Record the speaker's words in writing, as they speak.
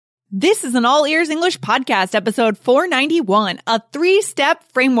This is an All Ears English podcast, episode 491, a 3-step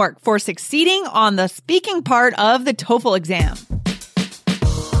framework for succeeding on the speaking part of the TOEFL exam.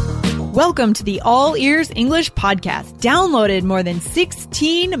 Welcome to the All Ears English podcast, downloaded more than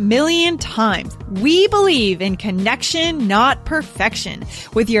 16 million times. We believe in connection, not perfection,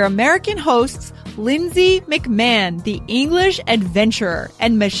 with your American hosts, Lindsay McMahon, the English adventurer,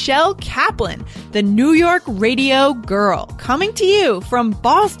 and Michelle Kaplan, the New York radio girl, coming to you from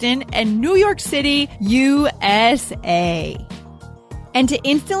Boston and New York City, USA. And to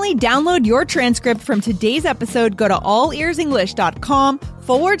instantly download your transcript from today's episode, go to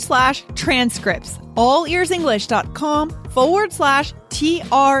allearsenglish.com/transcripts.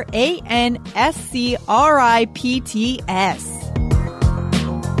 allearsenglish.com/transcripts.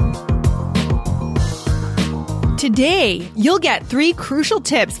 Today, you'll get 3 crucial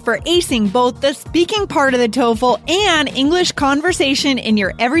tips for acing both the speaking part of the TOEFL and English conversation in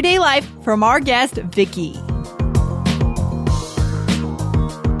your everyday life from our guest, Vicky.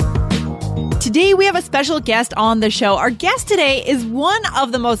 Today, we have a special guest on the show. Our guest today is one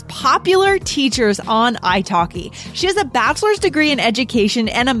of the most popular teachers on italki. She has a bachelor's degree in education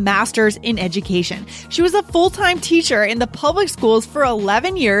and a master's in education. She was a full-time teacher in the public schools for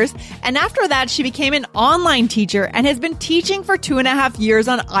 11 years, and after that, she became an online teacher and has been teaching for 2.5 years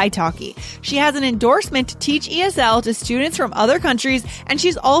on italki. She has an endorsement to teach ESL to students from other countries, and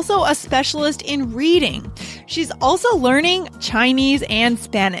she's also a specialist in reading. She's also learning Chinese and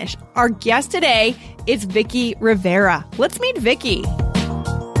Spanish. Our guest today is Vicky Rivera. Let's meet Vicky.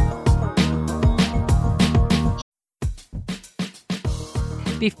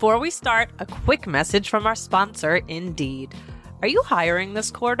 Before we start, a quick message from our sponsor, Indeed. Are you hiring this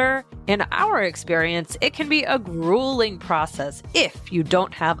quarter? In our experience, it can be a grueling process if you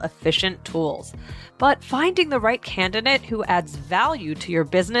don't have efficient tools. But finding the right candidate who adds value to your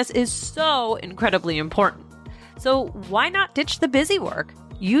business is so incredibly important. So why not ditch the busy work?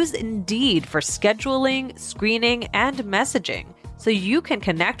 Use Indeed for scheduling, screening, and messaging so you can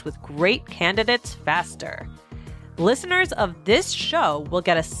connect with great candidates faster. Listeners of this show will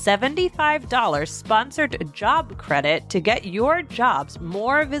get a $75 sponsored job credit to get your jobs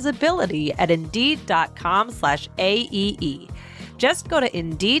more visibility at Indeed.com/AEE. Just go to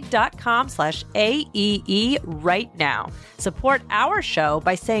Indeed.com/AEE right now. Support our show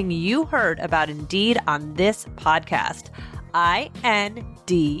by saying you heard about Indeed on this podcast. INDEED.com/AEE.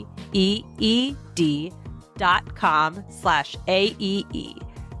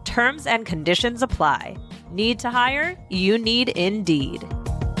 Terms and conditions apply. Need to hire? You need Indeed.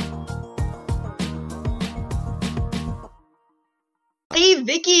 Hey,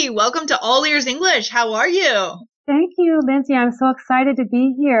 Vicky, welcome to All Ears English. How are you? Thank you, Lindsay. I'm so excited to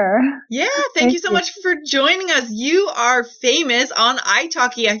be here. Yeah, thank you so much for joining us. You are famous on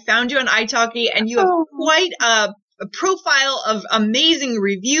italki. I found you on italki, and you have quite a profile of amazing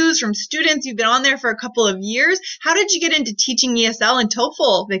reviews from students. You've been on there for a couple of years. How did you get into teaching ESL and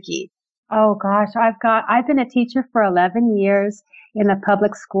TOEFL, Vicky? Oh gosh, I've been a teacher for 11 years in the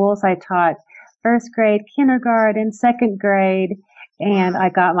public schools. I taught first grade, kindergarten, second grade, and I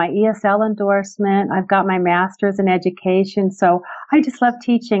got my ESL endorsement. I've got my master's in education. So I just love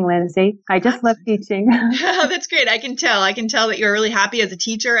teaching, Lindsay. I just love teaching. That's great. I can tell that you're really happy as a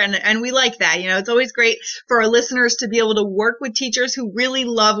teacher, and we like that. You know, it's always great for our listeners to be able to work with teachers who really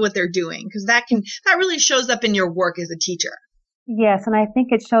love what they're doing, because that really shows up in your work as a teacher. Yes, and I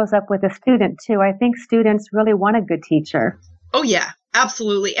think it shows up with a student too. I think students really want a good teacher. Oh yeah,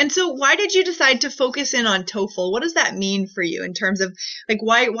 absolutely. And so why did you decide to focus in on TOEFL? What does that mean for you in terms of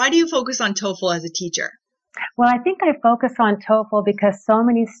why do you focus on TOEFL as a teacher? Well, I think I focus on TOEFL because so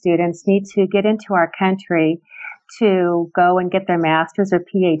many students need to get into our country to go and get their master's or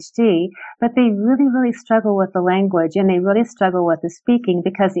PhD, but they really, really struggle with the language, and they really struggle with the speaking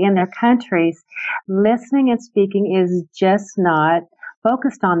because in their countries, listening and speaking is just not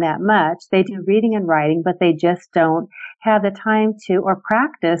focused on that much. They do reading and writing, but they just don't have the time to or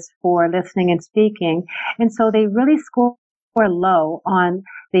practice for listening and speaking. And so they really score low on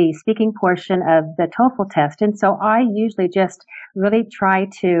the speaking portion of the TOEFL test. And so I usually just really try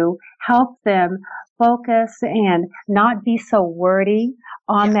to help them focus and not be so wordy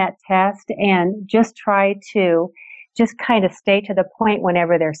on that test, and just try to just kind of stay to the point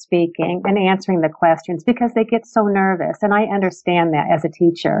whenever they're speaking and answering the questions because they get so nervous. And I understand that as a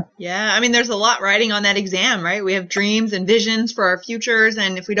teacher. Yeah. I mean, there's a lot riding on that exam, right? We have dreams and visions for our futures.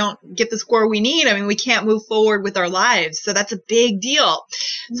 And if we don't get the score we need, I mean, we can't move forward with our lives. So that's a big deal.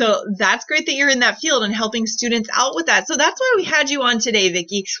 So that's great that you're in that field and helping students out with that. So that's why we had you on today,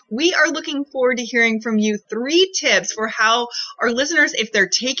 Vicki. We are looking forward to hearing from you 3 tips for how our listeners, if they're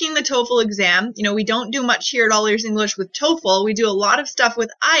taking the TOEFL exam, we don't do much here at All Ears English with TOEFL. We do a lot of stuff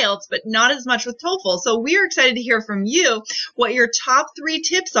with IELTS, but not as much with TOEFL. So we're excited to hear from you what your top 3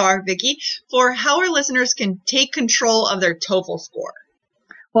 tips are, Vicki, for how our listeners can take control of their TOEFL score.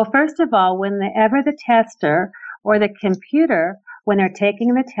 Well, first of all, whenever the tester or the computer, when they're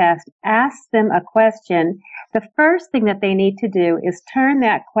taking the test, asks them a question, the first thing that they need to do is turn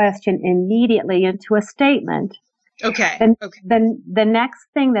that question immediately into a statement. Okay. Then the next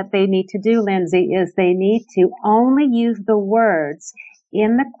thing that they need to do, Lindsay, is they need to only use the words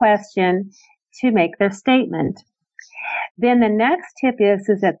in the question to make their statement. Then the next tip is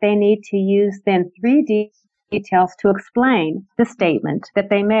that they need to use then 3 details to explain the statement that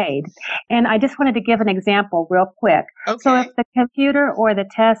they made. And I just wanted to give an example real quick. Okay. So if the computer or the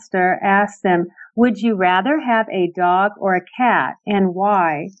tester asks them, would you rather have a dog or a cat and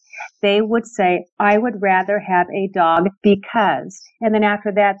why? They would say, I would rather have a dog because. And then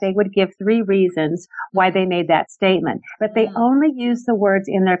after that, they would give 3 reasons why they made that statement. But they only use the words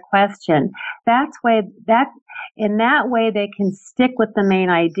in their question. In that way, they can stick with the main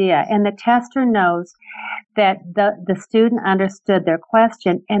idea. And the tester knows that the student understood their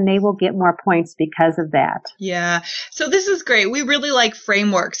question and they will get more points because of that. Yeah. So this is great. We really like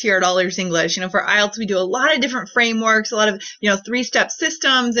frameworks here at All Ears English. For IELTS, we do a lot of different frameworks, a lot of, 3-step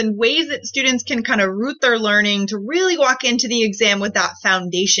systems and ways that students can kind of root their learning to really walk into the exam with that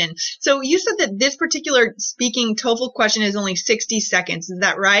foundation. So you said that this particular speaking TOEFL question is only 60 seconds. Is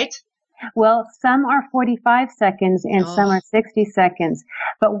that right? Well, some are 45 seconds and some are 60 seconds.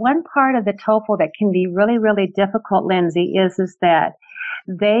 But one part of the TOEFL that can be really, really difficult, Lindsay, is that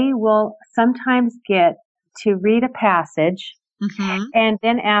they will sometimes get to read a passage, and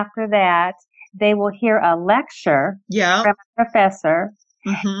then after that, they will hear a lecture from a professor.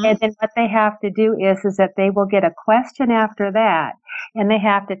 And then what they have to do is that they will get a question after that, and they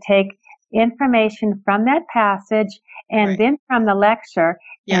have to take information from that passage and then from the lecture,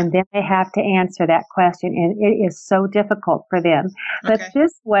 and then they have to answer that question. And it is so difficult for them. But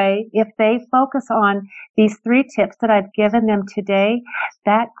this way, if they focus on these 3 tips that I've given them today,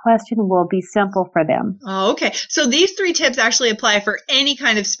 that question will be simple for them. Oh, okay. So these 3 tips actually apply for any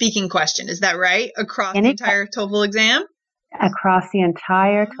kind of speaking question. Is that right? Across the entire TOEFL exam? Across the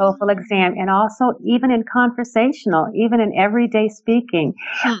entire TOEFL exam, and also even in conversational, even in everyday speaking.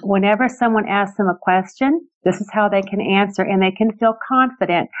 Whenever someone asks them a question, this is how they can answer, and they can feel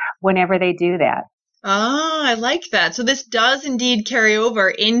confident whenever they do that. Oh, I like that. So this does indeed carry over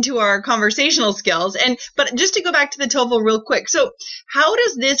into our conversational skills. But just to go back to the TOEFL real quick. So how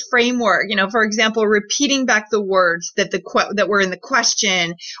does this framework, for example, repeating back the words that were in the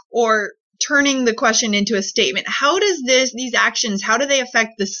question or turning the question into a statement, how does these actions, how do they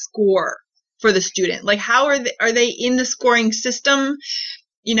affect the score for the student? Like how are they in the scoring system?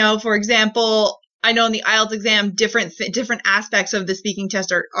 For example, I know in the IELTS exam, different aspects of the speaking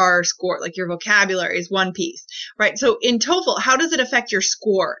test are scored, like your vocabulary is one piece, right? So in TOEFL, how does it affect your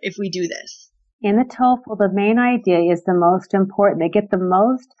score if we do this? In the TOEFL, the main idea is the most important. They get the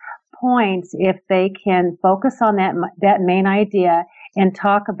most points if they can focus on that main idea and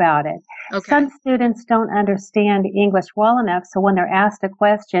talk about it. Okay. Some students don't understand English well enough, so when they're asked a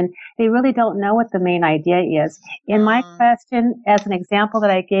question, they really don't know what the main idea is. In my question, as an example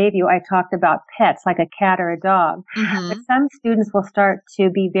that I gave you, I talked about pets, like a cat or a dog. But some students will start to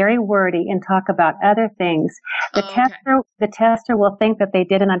be very wordy and talk about other things. The tester will think that they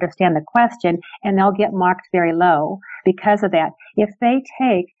didn't understand the question, and they'll get marked very low because of that. If they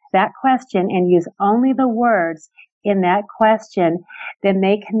take that question and use only the words in that question, then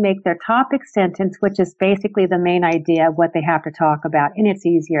they can make their topic sentence, which is basically the main idea of what they have to talk about. And it's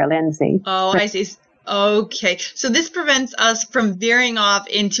easier, Lindsay. Oh, I see. Okay. So this prevents us from veering off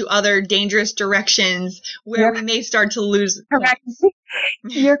into other dangerous directions where we may start to lose points.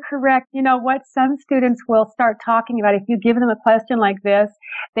 You're correct. You know what? Some students will start talking about, if you give them a question like this,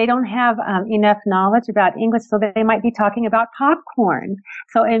 they don't have enough knowledge about English, so they might be talking about popcorn.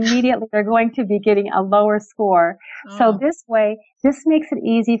 So immediately they're going to be getting a lower score. So this way, this makes it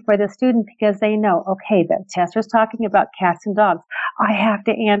easy for the student because they know, okay, the tester's talking about cats and dogs. I have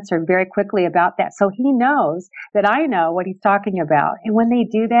to answer very quickly about that. So he knows that I know what he's talking about. And when they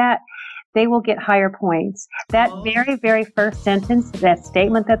do that, they will get higher points. That very, very first sentence, that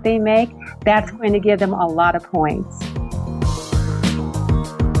statement that they make, that's going to give them a lot of points.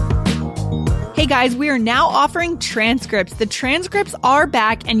 Hey guys, we are now offering transcripts. The transcripts are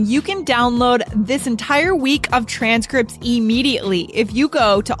back and you can download this entire week of transcripts immediately if you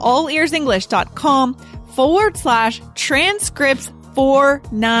go to allearsenglish.com/transcripts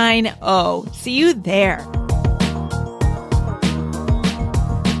 490. See you there.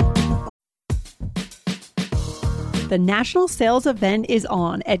 The national sales event is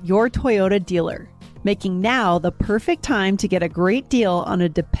on at your Toyota dealer, making now the perfect time to get a great deal on a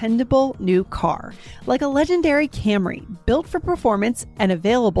dependable new car, like a legendary Camry, built for performance and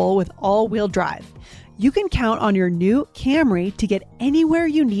available with all-wheel drive. You can count on your new Camry to get anywhere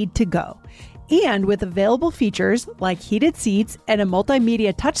you need to go. And with available features like heated seats and a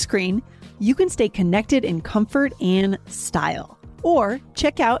multimedia touchscreen, you can stay connected in comfort and style. Or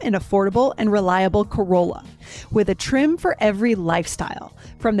check out an affordable and reliable Corolla with a trim for every lifestyle.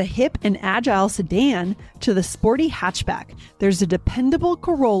 From the hip and agile sedan to the sporty hatchback, there's a dependable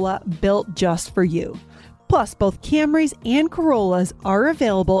Corolla built just for you. Plus, both Camrys and Corollas are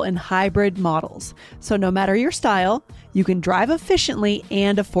available in hybrid models. So no matter your style, you can drive efficiently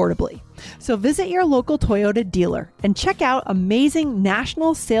and affordably. So visit your local Toyota dealer and check out amazing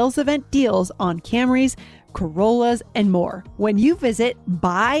national sales event deals on Camrys, Corollas, and more when you visit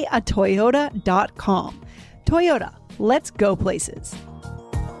buyatoyota.com. Toyota, let's go places.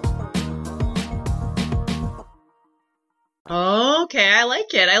 Okay, I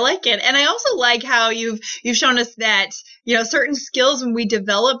like it. I like it. And I also like how you've shown us that, certain skills when we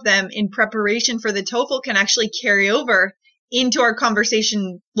develop them in preparation for the TOEFL can actually carry over into our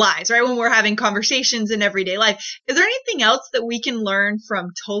conversation lives, right? When we're having conversations in everyday life. Is there anything else that we can learn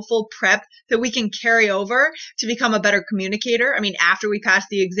from TOEFL prep that we can carry over to become a better communicator? I mean, after we pass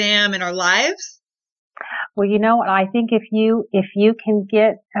the exam in our lives? Well, I think if you can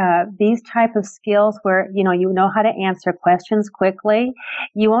get these type of skills where, you know how to answer questions quickly,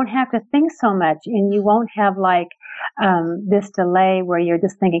 you won't have to think so much, and you won't have this delay where you're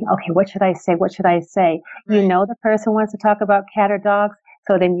just thinking, okay, what should I say? What should I say? Right. The person wants to talk about cat or dogs.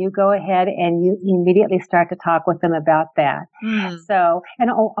 So then you go ahead and you immediately start to talk with them about that. So, and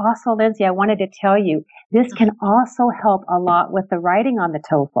also, Lindsay, I wanted to tell you, this can also help a lot with the writing on the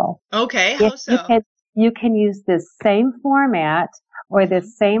TOEFL. Okay, how so? You can use this same format or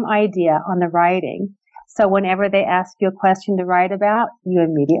this same idea on the writing. So whenever they ask you a question to write about, you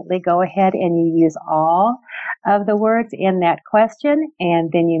immediately go ahead and you use all of the words in that question, and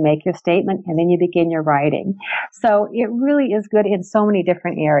then you make your statement, and then you begin your writing. So it really is good in so many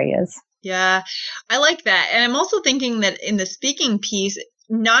different areas. Yeah, I like that. And I'm also thinking that in the speaking piece,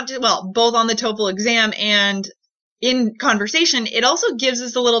 both on the TOEFL exam and in conversation, it also gives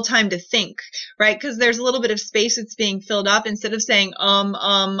us a little time to think, right? Because there's a little bit of space that's being filled up. Instead of saying,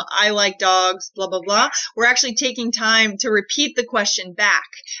 I like dogs, blah, blah, blah, we're actually taking time to repeat the question back.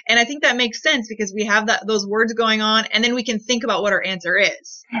 And I think that makes sense because we have those words going on, and then we can think about what our answer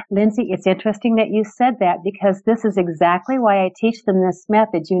is. Lindsay, it's interesting that you said that, because this is exactly why I teach them this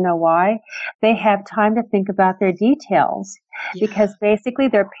method. You know why? They have time to think about their details, because basically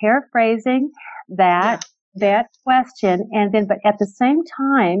they're paraphrasing that question, but at the same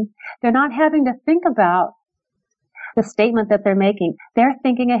time, they're not having to think about the statement that they're making. They're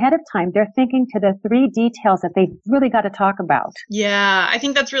thinking ahead of time. They're thinking to the three details that they've really got to talk about. Yeah, I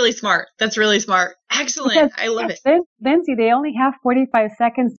think that's really smart. That's really smart. Excellent. Because I love it. Lindsay, they only have 45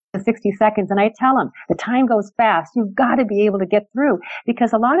 seconds to 60 seconds. And I tell them, the time goes fast. You've got to be able to get through,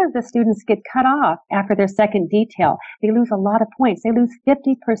 because a lot of the students get cut off after their second detail. They lose a lot of points. They lose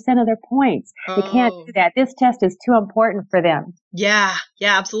 50% of their points. They can't do that. This test is too important for them. Yeah,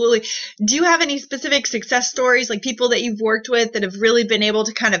 absolutely. Do you have any specific success stories, like people that you've worked with that have really been able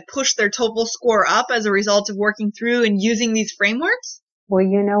to kind of push their TOEFL score up as a result of working through and using these frameworks? Well,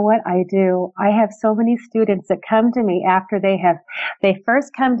 you know what I do? I have so many students that come to me after they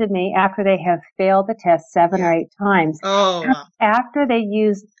first come to me after they have failed the test 7 or 8 times. After they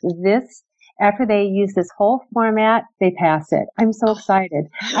use this whole format, they pass it. I'm so excited.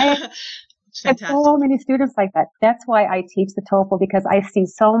 I have so many students like that. That's why I teach the TOEFL, because I see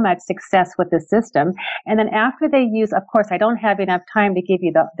so much success with the system. And then after they use, of course, I don't have enough time to give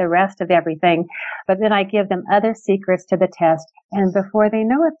you the rest of everything, but then I give them other secrets to the test. And before they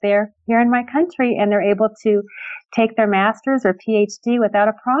know it, they're here in my country and they're able to take their master's or PhD without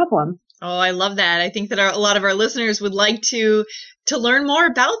a problem. Oh, I love that. I think that a lot of our listeners would like to learn more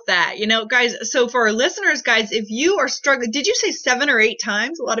about that. Guys, so for our listeners, guys, if you are struggling, did you say 7 or 8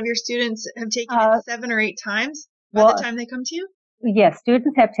 times? A lot of your students have taken it 7 or 8 times by the time they come to you? Yes,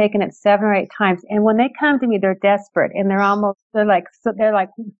 students have taken it 7 or 8 times, and when they come to me, they're desperate, and they're like,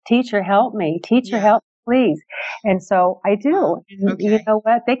 teacher, help me, teacher, help, please. And so I do. Okay. You know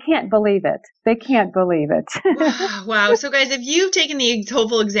what? They can't believe it. They can't believe it. Wow. So guys, if you've taken the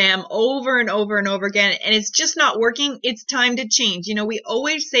TOEFL exam over and over and over again, and it's just not working, it's time to change. You know, we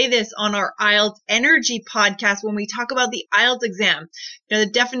always say this on our IELTS Energy podcast when we talk about the IELTS exam. You know,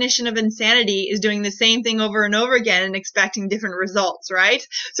 the definition of insanity is doing the same thing over and over again and expecting different results, right?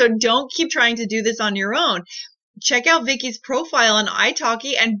 So don't keep trying to do this on your own. Check out Vicky's profile on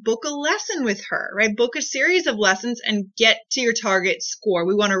italki and book a lesson with her, right? Book a series of lessons and get to your target score.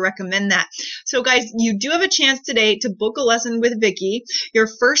 We want to recommend that. So guys, you do have a chance today to book a lesson with Vicky. Your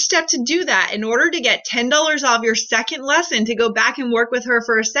first step to do that, in order to get $10 off your second lesson to go back and work with her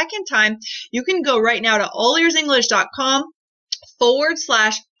for a second time, you can go right now to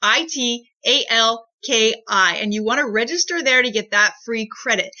allearsenglish.com/ITALKI, and you want to register there to get that free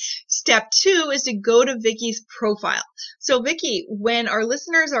credit. Step 2 is to go to Vicky's profile. So Vicky, when our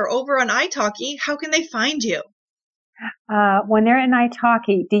listeners are over on italki, how can they find you? When they're in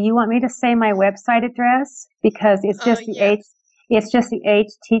italki, do you want me to say my website address? Because it's just it's just the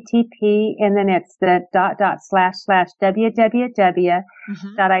HTTP, and then it's the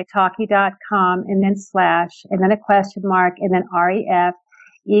www.italki.com, and then / and then a question mark, and then REF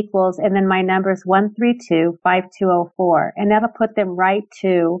equals, and then my number is 132-5204, and that'll put them right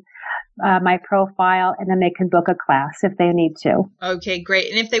to my profile, and then they can book a class if they need to. Okay,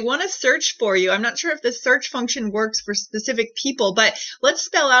 great. And if they want to search for you, I'm not sure if the search function works for specific people, but let's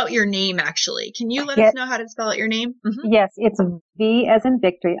spell out your name actually. Can you let us know how to spell out your name? Mm-hmm. Yes, it's V as in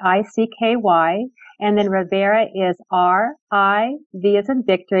victory, ICKY, and then Rivera is RIV as in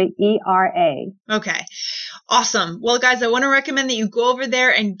victory, ERA. Okay. Awesome. Well, guys, I want to recommend that you go over there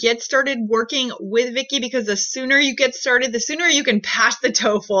and get started working with Vicky, because the sooner you get started, the sooner you can pass the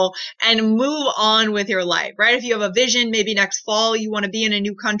TOEFL and move on with your life, right? If you have a vision, maybe next fall you want to be in a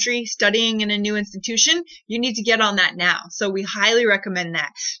new country, studying in a new institution, you need to get on that now. So we highly recommend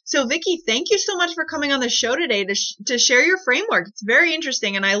that. So Vicky, thank you so much for coming on the show today to share your framework. It's very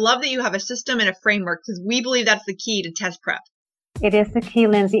interesting, and I love that you have a system and a framework, because we believe that's the key to test prep. It is the key,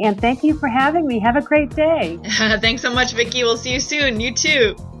 Lindsay, and thank you for having me. Have a great day. Thanks so much, Vicky. We'll see you soon. You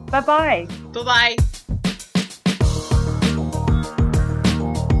too. Bye-bye. Bye-bye.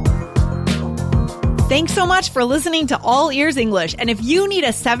 Thanks so much for listening to All Ears English. And if you need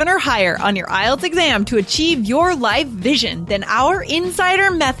a 7 or higher on your IELTS exam to achieve your life vision, then our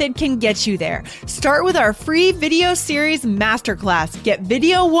Insider Method can get you there. Start with our free video series masterclass. Get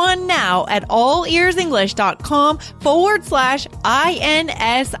video 1 now at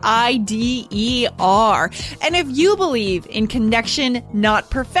allearsenglish.com/INSIDER. And if you believe in connection, not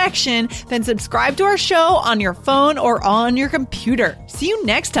perfection, then subscribe to our show on your phone or on your computer. See you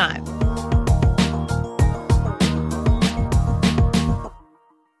next time.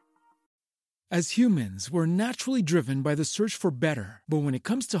 As humans, we're naturally driven by the search for better. But when it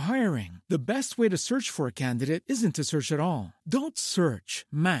comes to hiring, the best way to search for a candidate isn't to search at all. Don't search,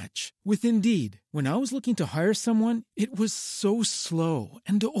 match with Indeed. When I was looking to hire someone, it was so slow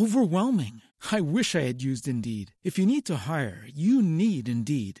and overwhelming. I wish I had used Indeed. If you need to hire, you need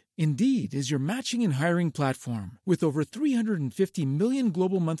Indeed. Indeed is your matching and hiring platform with over 350 million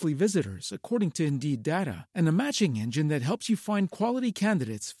global monthly visitors, according to Indeed data, and a matching engine that helps you find quality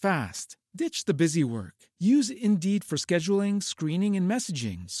candidates fast. Ditch the busy work. Use Indeed for scheduling, screening, and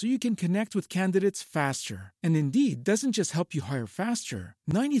messaging so you can connect with candidates faster. And Indeed doesn't just help you hire faster.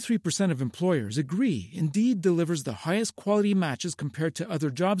 93% of employers agree Indeed delivers the highest quality matches compared to other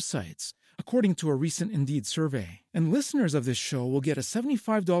job sites, according to a recent Indeed survey. And listeners of this show will get a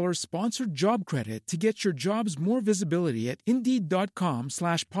 $75 sponsored job credit to get your jobs more visibility at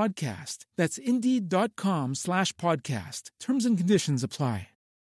Indeed.com/podcast. That's Indeed.com/podcast. Terms and conditions apply.